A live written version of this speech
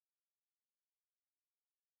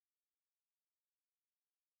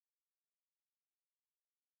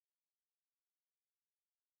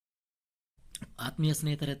ಆತ್ಮೀಯ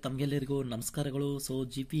ಸ್ನೇಹಿತರೆ ತಮಗೆಲ್ಲರಿಗೂ ನಮಸ್ಕಾರಗಳು.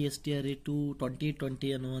 G P S T R 2020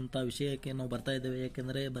 ಅನ್ನುವಂಥ ವಿಷಯಕ್ಕೆ ನಾವು ಬರ್ತಾ ಇದ್ದೇವೆ.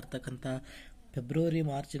 ಯಾಕೆಂದರೆ ಬರ್ತಕ್ಕಂಥ ಫೆಬ್ರವರಿ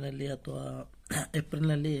ಮಾರ್ಚ್ನಲ್ಲಿ ಅಥವಾ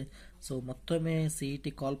ಏಪ್ರಿಲ್ನಲ್ಲಿ ಮತ್ತೊಮ್ಮೆ C E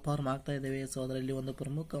T call form ಆಗ್ತಾ ಇದ್ದೇವೆ. ಅದರಲ್ಲಿ ಒಂದು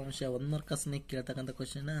ಪ್ರಮುಖ ಅಂಶ 1 ಮಾರ್ಕ್ಸ್ನಿಗೆ ಕೇಳ್ತಕ್ಕಂಥ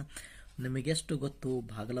ಕ್ವಶನ್, ನಿಮಗೆಷ್ಟು ಗೊತ್ತು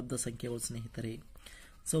ಭಾಗಲಬ್ಧ ಸಂಖ್ಯೆಗಳು ಸ್ನೇಹಿತರೆ.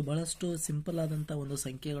 ಬಹಳಷ್ಟು ಸಿಂಪಲ್ ಆದಂಥ ಒಂದು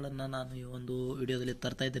ಸಂಖ್ಯೆಗಳನ್ನು ನಾನು ಈ ಒಂದು ವಿಡಿಯೋದಲ್ಲಿ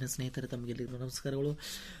ತರ್ತಾ ಇದ್ದೇನೆ ಸ್ನೇಹಿತರೆ. ತಮಗೆಲ್ಲರಿಗೂ ನಮಸ್ಕಾರಗಳು.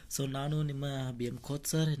 ನಾನು ನಿಮ್ಮ ಬಿ ಎಂ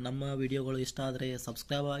ಖೋತ್ ಸರ್. ನಮ್ಮ ವಿಡಿಯೋಗಳು ಇಷ್ಟ ಆದರೆ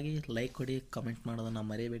ಸಬ್ಸ್ಕ್ರೈಬ್ ಆಗಿ, ಲೈಕ್ ಕೊಡಿ, ಕಮೆಂಟ್ ಮಾಡೋದನ್ನು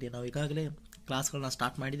ಮರೆಯಬೇಡಿ. ನಾವು ಈಗಾಗಲೇ ಕ್ಲಾಸ್ಗಳನ್ನ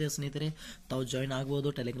ಸ್ಟಾರ್ಟ್ ಮಾಡಿದ್ದೇವೆ ಸ್ನೇಹಿತರೆ. ತಾವು ಜಾಯ್ನ್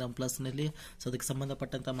ಆಗ್ಬೋದು ಟೆಲಿಗ್ರಾಮ್ ಪ್ಲಸ್ನಲ್ಲಿ. ಅದಕ್ಕೆ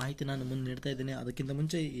ಸಂಬಂಧಪಟ್ಟಂಥ ಮಾಹಿತಿ ನಾನು ಮುಂದೆ ನೀಡ್ತಾ ಇದ್ದೇನೆ. ಅದಕ್ಕಿಂತ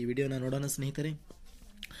ಮುಂಚೆ ಈ ವಿಡಿಯೋನ ನೋಡೋಣ ಸ್ನೇಹಿತರೆ.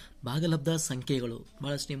 ಭಾಗಲಬ್ಧ ಸಂಖ್ಯೆಗಳು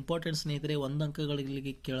ಬಹಳಷ್ಟು ಇಂಪಾರ್ಟೆಂಟ್ ಸ್ನೇಹಿತರೆ. 1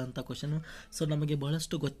 ಅಂಕಗಳಿಗೆ ಕೇಳೋಂಥ ಕ್ವಶನ್. ನಮಗೆ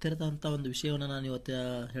ಬಹಳಷ್ಟು ಗೊತ್ತಿರತಂಥ ಒಂದು ವಿಷಯವನ್ನು ನಾನು ಇವತ್ತು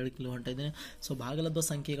ಹೇಳಿಕೆ ಹೊಂಟ ಇದ್ದೇನೆ. ಭಾಗಲಬ್ಧ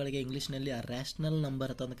ಸಂಖ್ಯೆಗಳಿಗೆ ಇಂಗ್ಲೀಷ್ನಲ್ಲಿ ರ್ಯಾಷನಲ್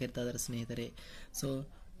ನಂಬರ್ ಅಂತ ಕರಿತಾ ಇದ್ದಾರೆ ಸ್ನೇಹಿತರೆ.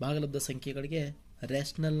 ಭಾಗಲಬ್ಧ ಸಂಖ್ಯೆಗಳಿಗೆ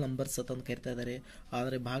ರ್ಯಾಷನಲ್ ನಂಬರ್ಸ್ ಅಂತ ಕರಿತಾ ಇದ್ದಾರೆ.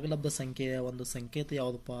 ಆದರೆ ಭಾಗಲಬ್ಧ ಸಂಖ್ಯೆಯ ಒಂದು ಸಂಕೇತ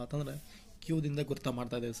ಯಾವುದಪ್ಪ ಅಂತಂದ್ರೆ ಕ್ಯೂದಿಂದ ಗುರ್ತ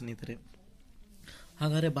ಮಾಡ್ತಾ ಇದ್ದೇವೆ ಸ್ನೇಹಿತರೆ.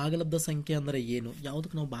 ಹಾಗಾದರೆ ಭಾಗಲಬ್ಧ ಸಂಖ್ಯೆ ಅಂದರೆ ಏನು,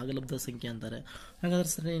 ಯಾವುದಕ್ಕೆ ನಾವು ಭಾಗಲಬ್ಧ ಸಂಖ್ಯೆ ಅಂತಾರೆ? ಹಾಗಾದ್ರೆ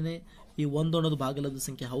ಸರಿನೇ, ಈ 1 ಅನ್ನೋದು ಭಾಗಲಬ್ಧ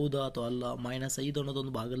ಸಂಖ್ಯೆ ಹೌದಾ ಅಥವಾ ಅಲ್ಲ? -5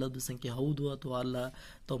 ಅನ್ನೋದೊಂದು ಭಾಗಲಬ್ಧ ಸಂಖ್ಯೆ ಹೌದು ಅಥವಾ ಅಲ್ಲ?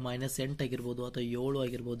 ಅಥವಾ -8 ಆಗಿರ್ಬೋದು ಅಥವಾ 7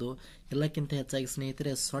 ಆಗಿರ್ಬೋದು. ಎಲ್ಲಕ್ಕಿಂತ ಹೆಚ್ಚಾಗಿ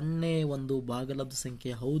ಸ್ನೇಹಿತರೆ 0 ಒಂದು ಭಾಗಲಬ್ಧ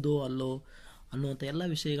ಸಂಖ್ಯೆ ಹೌದೋ ಅಲ್ಲೋ ಅನ್ನುವಂಥ ಎಲ್ಲ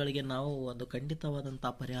ವಿಷಯಗಳಿಗೆ ನಾವು ಒಂದು ಖಂಡಿತವಾದಂಥ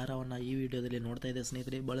ಪರಿಹಾರವನ್ನು ಈ ವಿಡಿಯೋದಲ್ಲಿ ನೋಡ್ತಾ ಇದ್ದೇವೆ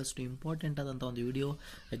ಸ್ನೇಹಿತರೆ. ಬಹಳಷ್ಟು ಇಂಪಾರ್ಟೆಂಟ್ ಆದಂಥ ಒಂದು ವಿಡಿಯೋ,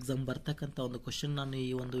 ಎಕ್ಸಾಮ್ ಬರ್ತಕ್ಕಂಥ ಒಂದು ಕ್ವಶನ್ ನಾನು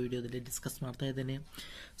ಈ ಒಂದು ವಿಡಿಯೋದಲ್ಲಿ ಡಿಸ್ಕಸ್ ಮಾಡ್ತಾ ಇದ್ದೇನೆ.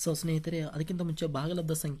 ಸ್ನೇಹಿತರೆ, ಅದಕ್ಕಿಂತ ಮುಂಚೆ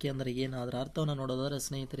ಭಾಗಲಬ್ಧ ಸಂಖ್ಯೆ ಅಂದರೆ ಏನು, ಅದರ ಅರ್ಥವನ್ನು ನೋಡೋದಾದ್ರೆ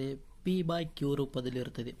ಸ್ನೇಹಿತರೆ, P/Q ರೂಪದಲ್ಲಿ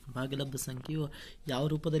ಇರ್ತದೆ. ಭಾಗಲಬ್ಧ ಸಂಖ್ಯೆಯು ಯಾವ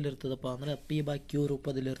ರೂಪದಲ್ಲಿ ಇರ್ತದಪ್ಪ ಅಂದರೆ P/Q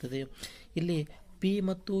ರೂಪದಲ್ಲಿ ಇರ್ತದೆ. ಇಲ್ಲಿ ಪಿ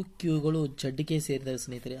ಮತ್ತು ಕ್ಯೂಗಳು ಜಡ್ಗೆ ಸೇರಿದವೆ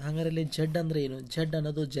ಸ್ನೇಹಿತರೆ. ಹಾಗಾದ್ರೆ ಇಲ್ಲಿ ಜಡ್ ಅಂದರೆ ಏನು? ಜಡ್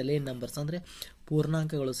ಅನ್ನೋದು ಜಲೇನ್ ನಂಬರ್ಸ್ ಅಂದರೆ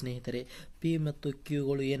ಪೂರ್ಣಾಂಕಗಳು ಸ್ನೇಹಿತರೆ. ಪಿ ಮತ್ತು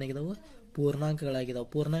ಕ್ಯೂಗಳು ಏನಾಗಿದಾವೆ? ಪೂರ್ಣಾಂಕಗಳಾಗಿದ್ದಾವೆ.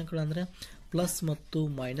 ಪೂರ್ಣಾಂಕಗಳು ಅಂದರೆ ಪ್ಲಸ್ ಮತ್ತು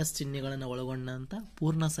ಮೈನಸ್ ಚಿಹ್ನೆಗಳನ್ನು ಒಳಗೊಂಡಂಥ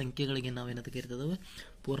ಪೂರ್ಣ ಸಂಖ್ಯೆಗಳಿಗೆ ನಾವೇನಂತ ಕರಿತಿದ್ದೇವೆ?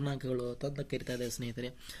 ಪೂರ್ಣಾಂಕಗಳು ಅಂತ ಕರಿತಾ ಇದ್ದೇವೆ ಸ್ನೇಹಿತರೆ.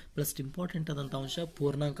 ಪ್ಲಸ್ ಇಂಪಾರ್ಟೆಂಟ್ ಆದಂಥ ಅಂಶ,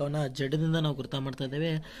 ಪೂರ್ಣಾಂಕವನ್ನು ಜಡ್ದಿಂದ ನಾವು ಗುರ್ತ ಮಾಡ್ತಾ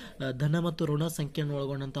ಇದ್ದೇವೆ. ಧನ ಮತ್ತು ಋಣ ಸಂಖ್ಯೆಯನ್ನು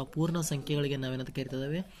ಒಳಗೊಂಡಂಥ ಪೂರ್ಣ ಸಂಖ್ಯೆಗಳಿಗೆ ನಾವೇನಂತ ಕರಿತಾ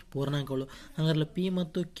ಇದ್ದೇವೆ? ಪೂರ್ಣಾಂಕಗಳು. ಹಾಗಾದ್ರೆ ಪಿ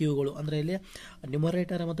ಮತ್ತು ಕ್ಯೂಗಳು ಅಂದರೆ ಇಲ್ಲಿ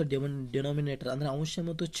ನ್ಯೂಮರೇಟರ್ ಮತ್ತು ಡಿನೋಮಿನೇಟರ್ ಅಂದರೆ ಅಂಶ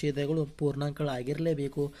ಮತ್ತು ಛೇದಗಳು ಪೂರ್ಣಾಂಕಗಳು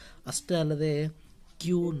ಆಗಿರಲೇಬೇಕು. ಅಷ್ಟೇ ಅಲ್ಲದೆ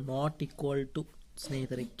ಕ್ಯೂ ನಾಟ್ ಈಕ್ವಲ್ ಟು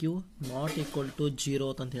ಸ್ನೇಹಿತರೆ, ಕ್ಯೂ ನಾಟ್ ಈಕ್ವಲ್ ಟು 0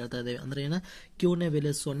 ಅಂತ ಹೇಳ್ತಾ ಇದ್ದೇವೆ. ಅಂದರೆ ಏನ, ಕ್ಯೂನ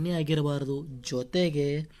ಬೆಲೆ 0 ಆಗಿರಬಾರದು. ಜೊತೆಗೆ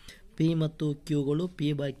ಪಿ ಮತ್ತು ಕ್ಯೂಗಳು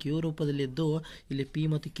P/Q ರೂಪದಲ್ಲಿದ್ದು ಇಲ್ಲಿ ಪಿ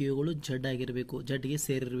ಮತ್ತು ಕ್ಯೂಗಳು ಜಡ್ ಆಗಿರಬೇಕು, ಜಡ್ಗೆ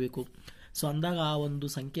ಸೇರಿರಬೇಕು. ಅಂದಾಗ ಆ ಒಂದು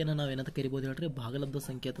ಸಂಖ್ಯೆನ ನಾವೇನಂತ ಕರಿಬೋದು ಹೇಳ್ರಿ? ಭಾಗಲಬ್ಧ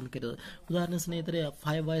ಸಂಖ್ಯೆ ಅಂತ ಕರೀಬೋದು. ಉದಾಹರಣೆ ಸ್ನೇಹಿತರೆ,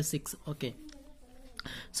 5/6. ಓಕೆ,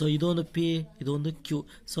 ಇದೊಂದು ಪಿ, ಇದೊಂದು ಕ್ಯೂ.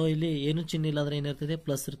 ಇಲ್ಲಿ ಏನು ಚಿಹ್ನೆ ಇಲ್ಲಾದ್ರೆ ಏನಿರ್ತದೆ?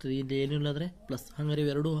 ಪ್ಲಸ್ ಇರ್ತದೆ. ಇಲ್ಲಿ ಏನು ಇಲ್ಲಾದ್ರೆ ಪ್ಲಸ್. ಹಾಗಾದ್ರೆ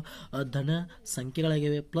ಇವೆರಡು ಧನ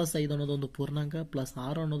ಸಂಖ್ಯೆಗಳಾಗಿವೆ. +5 ಅನ್ನೋದೊಂದು ಪೂರ್ಣಾಂಕ,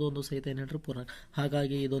 +6 ಅನ್ನೋದೊಂದು ಸಹಿತ ಏನು ಹೇಳ್ರಿ? ಪೂರ್ಣಾಂಕ.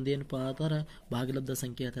 ಹಾಗಾಗಿ ಇದೊಂದು ಏನಪ್ಪಾ ಅಂದ್ರೆ ಭಾಗಲಬ್ಧ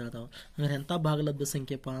ಸಂಖ್ಯೆ ಅಂತ ಹೇಳ್ತಾವೆ. ಹಾಗಾದ್ರೆ ಎಂಥ ಭಾಗಲಬ್ಧ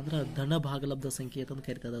ಸಂಖ್ಯೆಪ್ಪ ಅಂದ್ರೆ ಧನ ಭಾಗಲಬ್ಧ ಸಂಖ್ಯೆ ಅಂತ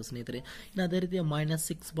ಕರಿತಾ ಇದ್ದಾವೆ ಸ್ನೇಹಿತರೆ. ಇನ್ನು ಅದೇ ರೀತಿ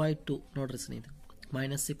 -6/2 ನೋಡ್ರಿ ಸ್ನೇಹಿತರೆ,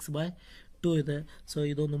 -6/2 ಇದೆ.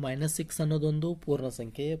 ಇದೊಂದು -6 ಅನ್ನೋದೊಂದು ಪೂರ್ಣ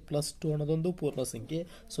ಸಂಖ್ಯೆ, +2 ಅನ್ನೋದೊಂದು ಪೂರ್ಣ ಸಂಖ್ಯೆ.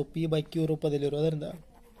 P/Q ರೂಪದಲ್ಲಿರೋದ್ರಿಂದ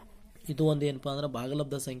ಇದು ಒಂದು ಏನಪ್ಪಾ ಅಂದ್ರೆ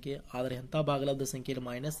ಭಾಗಲಬ್ಧ ಸಂಖ್ಯೆ. ಆದರೆ ಎಂಥ ಭಾಗಲಬ್ಧ ಸಂಖ್ಯೆಯಲ್ಲಿ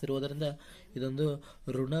ಮೈನಸ್ ಇರೋದರಿಂದ ಇದೊಂದು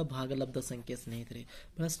ಋಣ ಭಾಗಲಬ್ಧ ಸಂಖ್ಯೆ ಸ್ನೇಹಿತರೆ.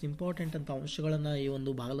 ಪ್ಲಸ್ ಇಂಪಾರ್ಟೆಂಟ್ ಅಂತ ಅಂಶಗಳನ್ನು ಈ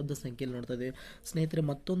ಒಂದು ಭಾಗಲಬ್ಧ ಸಂಖ್ಯೆಯಲ್ಲಿ ನೋಡ್ತಾ ಇದ್ದೇವೆ ಸ್ನೇಹಿತರೆ.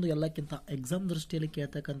 ಮತ್ತೊಂದು ಎಲ್ಲಕ್ಕಿಂತ ಎಕ್ಸಾಮ್ ದೃಷ್ಟಿಯಲ್ಲಿ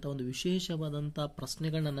ಕೇಳ್ತಕ್ಕಂಥ ಒಂದು ವಿಶೇಷವಾದಂಥ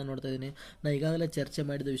ಪ್ರಶ್ನೆಗಳನ್ನ ನೋಡ್ತಾ ಇದ್ದೀನಿ. ನಾ ಈಗಾಗಲೇ ಚರ್ಚೆ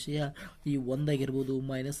ಮಾಡಿದ ವಿಷಯ ಈ 1 ಆಗಿರ್ಬೋದು,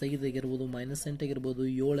 -5 ಆಗಿರ್ಬೋದು, -8 ಆಗಿರ್ಬೋದು,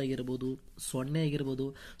 7 ಆಗಿರ್ಬೋದು, 0 ಆಗಿರ್ಬೋದು.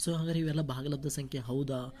 ಹಾಗಾದ್ರೆ ಇವೆಲ್ಲ ಭಾಗಲಬ್ಧ ಸಂಖ್ಯೆ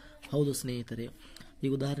ಹೌದಾ? ಹೌದು ಸ್ನೇಹಿತರೆ. ಈ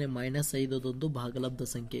ಉದಾಹರಣೆ -5 ಅದೊಂದು ಭಾಗಲಬ್ಧ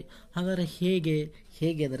ಸಂಖ್ಯೆ. ಹಾಗಾದರೆ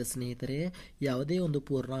ಹೇಗೆ ಅಂದರೆ ಸ್ನೇಹಿತರೆ, ಯಾವುದೇ ಒಂದು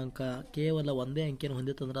ಪೂರ್ಣಾಂಕ ಕೇವಲ ಒಂದೇ ಅಂಕೆಯನ್ನು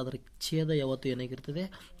ಹೊಂದಿತ್ತಂದ್ರೆ ಅದರ ಛೇದ ಯಾವತ್ತು ಏನಾಗಿರ್ತದೆ?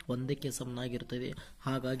 1ಕ್ಕೆ ಸಮನಾಗಿರ್ತದೆ.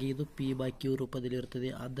 ಹಾಗಾಗಿ ಇದು P/Q ರೂಪದಲ್ಲಿ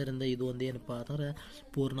ಇರ್ತದೆ. ಆದ್ದರಿಂದ ಇದು ಒಂದು ಏನಪ್ಪಾ ಅಂತಂದ್ರೆ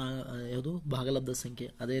ಯಾವುದು? ಭಾಗಲಬ್ಧ ಸಂಖ್ಯೆ.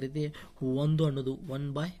 ಅದೇ ರೀತಿ 1 ಅನ್ನೋದು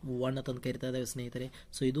 1/1 ಅಂತ ಕರಿತಾ ಇದ್ದೇವೆ ಸ್ನೇಹಿತರೆ.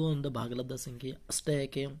 ಇದು ಒಂದು ಭಾಗಲಬ್ಧ ಸಂಖ್ಯೆ. ಅಷ್ಟೇ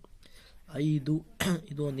ಯಾಕೆ 5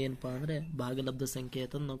 ಇದು ಒಂದು ಏನಪ್ಪಾ ಅಂದರೆ ಭಾಗಲಬ್ಧ ಸಂಖ್ಯೆ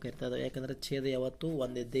ಅಂತ ನಾವು ಕರಿತಾ ಇದ್ದೇವೆ. ಯಾಕಂದರೆ ಛೇದ ಯಾವತ್ತು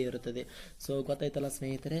ಒಂದಿದ್ದೇ ಇರುತ್ತದೆ. ಗೊತ್ತಾಯ್ತಲ್ಲ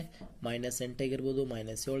ಸ್ನೇಹಿತರೆ. -8 ಆಗಿರ್ಬೋದು,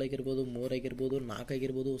 -7 ಆಗಿರ್ಬೋದು, 3 ಆಗಿರ್ಬೋದು, 4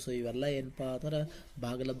 ಆಗಿರ್ಬೋದು. ಇವೆಲ್ಲ ಏನಪ್ಪಾ ಅಂದ್ರೆ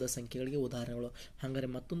ಭಾಗಲಬ್ಧ ಸಂಖ್ಯೆಗಳಿಗೆ ಉದಾಹರಣೆಗಳು. ಹಾಗಾದ್ರೆ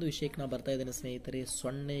ಮತ್ತೊಂದು ವಿಷಯಕ್ಕೆ ನಾವು ಬರ್ತಾ ಇದ್ದೇನೆ ಸ್ನೇಹಿತರೆ.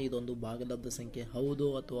 0 ಇದೊಂದು ಭಾಗಲಬ್ಧ ಸಂಖ್ಯೆ ಹೌದು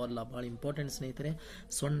ಅಥವಾ ಅಲ್ಲ? ಭಾಳ ಇಂಪಾರ್ಟೆಂಟ್ ಸ್ನೇಹಿತರೆ.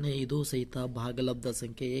 0 ಇದು ಸಹಿತ ಭಾಗಲಬ್ಧ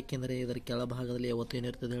ಸಂಖ್ಯೆ. ಏಕೆಂದರೆ ಇದರ ಕೆಳಭಾಗದಲ್ಲಿ ಯಾವತ್ತು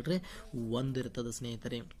ಏನಿರ್ತದೆ ಹೇಳ್ರಿ? 1 ಇರ್ತದೆ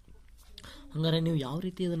ಸ್ನೇಹಿತರೆ. ಹಂಗಾರೆ ನೀವು ಯಾವ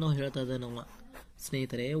ರೀತಿ ಇದನ್ನು ನಾವು ಹೇಳ್ತಾ ಇದ್ದೇವೆ ನಾವು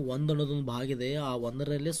ಸ್ನೇಹಿತರೆ, ಒಂದು ಅನ್ನೋದೊಂದು ಭಾಗಿದೆ. ಆ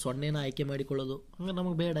ಒಂದರಲ್ಲಿ ಸೊನ್ನೆನ ಆಯ್ಕೆ ಮಾಡಿಕೊಳ್ಳೋದು ಹಂಗೆ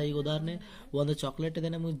ನಮಗೆ ಬೇಡ. ಈಗ ಉದಾಹರಣೆ, ಒಂದು ಚಾಕ್ಲೇಟ್ ಇದೆ,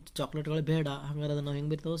 ನಮಗೆ ಚಾಕ್ಲೇಟ್ಗಳು ಬೇಡ. ಹಂಗಾರೆ ಅದನ್ನು ನಾವು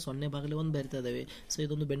ಹೆಂಗೆ ಬರಿತಾವೆ? ಸೊನ್ನೆ ಭಾಗಲಿ ಒಂದು ಬರಿತಾ ಇದ್ದೇವೆ. ಸೊ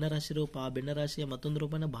ಇದೊಂದು ಭಿನ್ನರಾಶಿ ರೂಪ. ಆ ಭಿನ್ನರಾಶಿಯ ಮತ್ತೊಂದು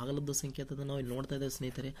ರೂಪನ ಭಾಗಲಬ್ಧ ಸಂಖ್ಯೆ ಅಂತ ನಾವು ಇಲ್ಲಿ ನೋಡ್ತಾ ಇದ್ದೇವೆ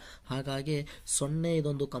ಸ್ನೇಹಿತರೆ. ಹಾಗಾಗಿ ಸೊನ್ನೆ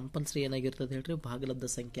ಇದೊಂದು ಕಂಪಲ್ಸರಿ ಏನಾಗಿರ್ತದೆ ಹೇಳ್ರಿ? ಭಾಗಲಬ್ಧ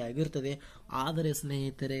ಸಂಖ್ಯೆ ಆಗಿರ್ತದೆ. ಆದರೆ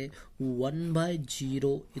ಸ್ನೇಹಿತರೆ,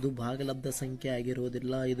 1/0 ಇದು ಭಾಗಲಬ್ಧ ಸಂಖ್ಯೆ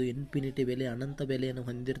ಆಗಿರುವುದಿಲ್ಲ. ಇದು ಇನ್ಫಿನಿಟಿ ಬೆಲೆ, ಅನಂತ ಬೆಲೆಯನ್ನು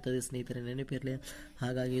ಹೊಂದಿರ್ತದೆ ಸ್ನೇಹಿತರೆ, ನೆನಪಿರಲಿ.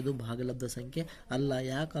 ಹಾಗಾಗಿ ಇದು ಭಾಗಲಬ್ಧ ಸಂಖ್ಯೆ ಅಲ್ಲ.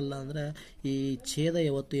 ಯಾಕಲ್ಲ ಅಂದ್ರೆ ಈ ಛೇದ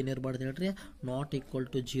ಯಾವತ್ತು ಏನಿರಬಾರ್ದು ಹೇಳ್ರಿ? ನಾಟ್ ಈಕ್ವಲ್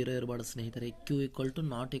ಟು 0 ಇರಬಾರ್ದು ಸ್ನೇಹಿತರೆ. Q equal to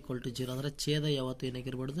not equal to 0 ಅಂದ್ರೆ ಛೇದ ಯಾವತ್ತು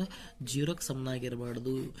ಏನಾಗಿರ್ಬಾರ್ದು? 0ಕ್ಕೆ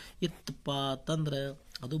ಸಮನಾಗಿರಬಾರ್ದು. ಇತ್ತಪ್ಪ ಅಂತಂದ್ರೆ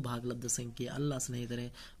ಅದು ಭಾಗಲಬ್ಧ ಸಂಖ್ಯೆ ಅಲ್ಲ ಸ್ನೇಹಿತರೆ.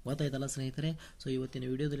 ಗೊತ್ತಾಯ್ತಲ್ಲ ಸ್ನೇಹಿತರೆ? ಸೊ ಇವತ್ತಿನ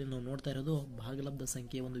ವಿಡಿಯೋದಲ್ಲಿ ನಾವು ನೋಡ್ತಾ ಇರೋದು ಭಾಗಲಬ್ಧ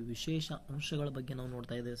ಸಂಖ್ಯೆಯ ಒಂದು ವಿಶೇಷ ಅಂಶಗಳ ಬಗ್ಗೆ ನಾವು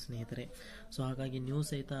ನೋಡ್ತಾ ಇದ್ದೇವೆ ಸ್ನೇಹಿತರೆ. ಸೊ ಹಾಗಾಗಿ ನೀವು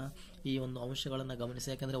ಸಹಿತ ಈ ಒಂದು ಅಂಶಗಳನ್ನು ಗಮನಿಸಿ.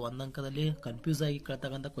 ಯಾಕಂದರೆ ಒಂದು ಅಂಕದಲ್ಲಿ ಕನ್ಫ್ಯೂಸ್ ಆಗಿ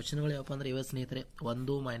ಕೇಳ್ತಕ್ಕಂಥ ಕ್ವಶನ್ಗಳು ಯಾವಪ್ಪ ಅಂದರೆ ಇವೆ ಸ್ನೇಹಿತರೆ.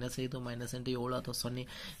 1, -5, -8, 7 ಅಥವಾ 0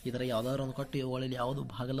 ಈ ಥರ ಯಾವುದಾದ್ರು ಒಂದು ಕೊಟ್ಟು ಇವುಗಳಲ್ಲಿ ಯಾವುದು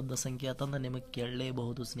ಭಾಗಲಬ್ಧ ಸಂಖ್ಯೆ ಅಂತಂದ್ರೆ ನಿಮಗೆ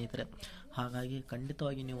ಕೇಳಲೇಬಹುದು ಸ್ನೇಹಿತರೆ. ಹಾಗಾಗಿ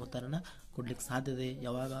ಖಂಡಿತವಾಗಿ ನೀವು ಉತ್ತರನ ಕೊಡ್ಲಿಕ್ಕೆ ಸಾಧ್ಯತೆ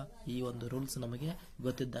ಯಾವಾಗ? ಈ ಒಂದು ರೂಲ್ಸ್ ನಮಗೆ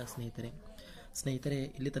ಗೊತ್ತಿದ್ದಾಗ ಸ್ನೇಹಿತರೆ.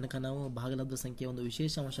 ಇಲ್ಲಿ ತನಕ ನಾವು ಭಾಗಲಬ್ಧ ಸಂಖ್ಯೆಯ ಒಂದು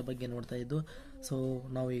ವಿಶೇಷ ಅಂಶ ಬಗ್ಗೆ ನೋಡ್ತಾ ಇದ್ದು. ಸೊ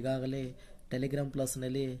ನಾವು ಈಗಾಗಲೇ ಟೆಲಿಗ್ರಾಮ್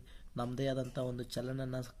ಪ್ಲಸ್ನಲ್ಲಿ ನಮ್ಮದೇ ಆದಂಥ ಒಂದು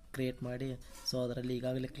ಚಲನನ್ನು ಕ್ರಿಯೇಟ್ ಮಾಡಿ, ಸೊ ಅದರಲ್ಲಿ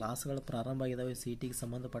ಈಗಾಗಲೇ ಕ್ಲಾಸ್ಗಳು ಪ್ರಾರಂಭ ಆಗಿದ್ದಾವೆ CETಗೆ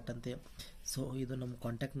ಸಂಬಂಧಪಟ್ಟಂತೆ. ಸೊ ಇದು ನಮ್ಮ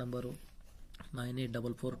ಕಾಂಟ್ಯಾಕ್ಟ್ ನಂಬರು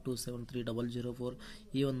 9844273004.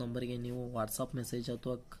 ಈ ಒಂದು ನಂಬರ್ಗೆ ನೀವು ವಾಟ್ಸಪ್ ಮೆಸೇಜ್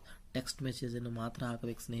ಅಥವಾ ಟೆಕ್ಸ್ಟ್ ಮೆಸೇಜನ್ನು ಮಾತ್ರ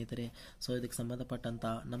ಹಾಕಬೇಕು ಸ್ನೇಹಿತರೆ. ಸೊ ಇದಕ್ಕೆ ಸಂಬಂಧಪಟ್ಟಂಥ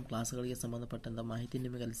ನಮ್ಮ ಕ್ಲಾಸ್ಗಳಿಗೆ ಸಂಬಂಧಪಟ್ಟಂಥ ಮಾಹಿತಿ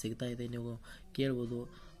ನಿಮಗೆ ಅಲ್ಲಿ ಸಿಗ್ತಾ ಇದೆ, ನೀವು ಕೇಳ್ಬೋದು.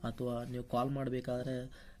 ಅಥವಾ ನೀವು ಕಾಲ್ ಮಾಡಬೇಕಾದ್ರೆ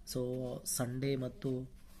ಸೊ ಸಂಡೇ ಮತ್ತು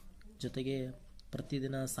ಜೊತೆಗೆ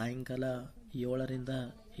ಪ್ರತಿದಿನ ಸಾಯಂಕಾಲ 7ರಿಂದ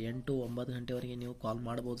 8, 9 ಗಂಟೆವರೆಗೆ ನೀವು ಕಾಲ್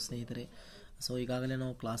ಮಾಡ್ಬೋದು ಸ್ನೇಹಿತರೆ. ಸೊ ಈಗಾಗಲೇ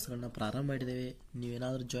ನಾವು ಕ್ಲಾಸ್ಗಳನ್ನ ಪ್ರಾರಂಭ ಮಾಡಿದ್ದೇವೆ.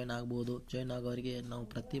 ನೀವೇನಾದರೂ ಜಾಯ್ನ್ ಆಗ್ಬೋದು. ಜಾಯ್ನ್ ಆಗೋರಿಗೆ ನಾವು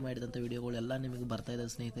ಪ್ರತಿ ಮಾಡಿದಂಥ ವಿಡಿಯೋಗಳೆಲ್ಲ ನಿಮಗೆ ಬರ್ತಾ ಇದೆ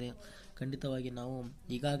ಸ್ನೇಹಿತರೆ. ಖಂಡಿತವಾಗಿ ನಾವು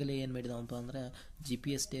ಈಗಾಗಲೇ ಏನು ಮಾಡಿದಾವಪ್ಪ ಅಂದರೆ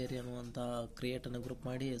GPSTR ಅನ್ನುವಂಥ ಕ್ರಿಯೇಟನ್ನು ಗ್ರೂಪ್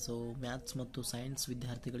ಮಾಡಿ, ಸೊ ಮ್ಯಾಥ್ಸ್ ಮತ್ತು ಸೈನ್ಸ್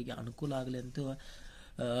ವಿದ್ಯಾರ್ಥಿಗಳಿಗೆ ಅನುಕೂಲ ಆಗಲಿ ಅಂತ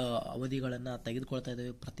ಅವಧಿಗಳನ್ನು ತೆಗೆದುಕೊಳ್ತಾ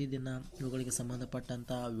ಇದ್ದೇವೆ. ಪ್ರತಿದಿನ ಇವುಗಳಿಗೆ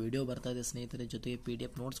ಸಂಬಂಧಪಟ್ಟಂಥ ವಿಡಿಯೋ ಬರ್ತಾ ಇದೆ ಸ್ನೇಹಿತರೆ. ಜೊತೆಗೆ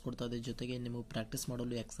PDF ನೋಟ್ಸ್ ಕೊಡ್ತಾ ಇದೆ. ಜೊತೆಗೆ ನಿಮಗೆ ಪ್ರಾಕ್ಟೀಸ್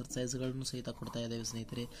ಮಾಡಲು ಎಕ್ಸರ್ಸೈಸ್ಗಳನ್ನು ಸಹಿತ ಕೊಡ್ತಾ ಇದ್ದೇವೆ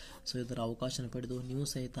ಸ್ನೇಹಿತರೆ. ಸೊ ಇದರ ಅವಕಾಶ ಪಡೆದು ನೀವು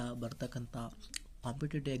ಸಹಿತ ಬರ್ತಕ್ಕಂಥ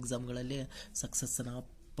ಕಾಂಪಿಟೇಟಿವ್ ಎಕ್ಸಾಮ್ಗಳಲ್ಲಿ ಸಕ್ಸಸ್ಸನ್ನು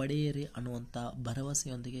ಪಡೆಯಿರಿ ಅನ್ನುವಂಥ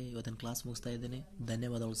ಭರವಸೆಯೊಂದಿಗೆ ಇವತ್ತಿನ ಕ್ಲಾಸ್ ಮುಗಿಸ್ತಾ ಇದ್ದೇನೆ.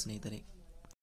 ಧನ್ಯವಾದಗಳು ಸ್ನೇಹಿತರೆ.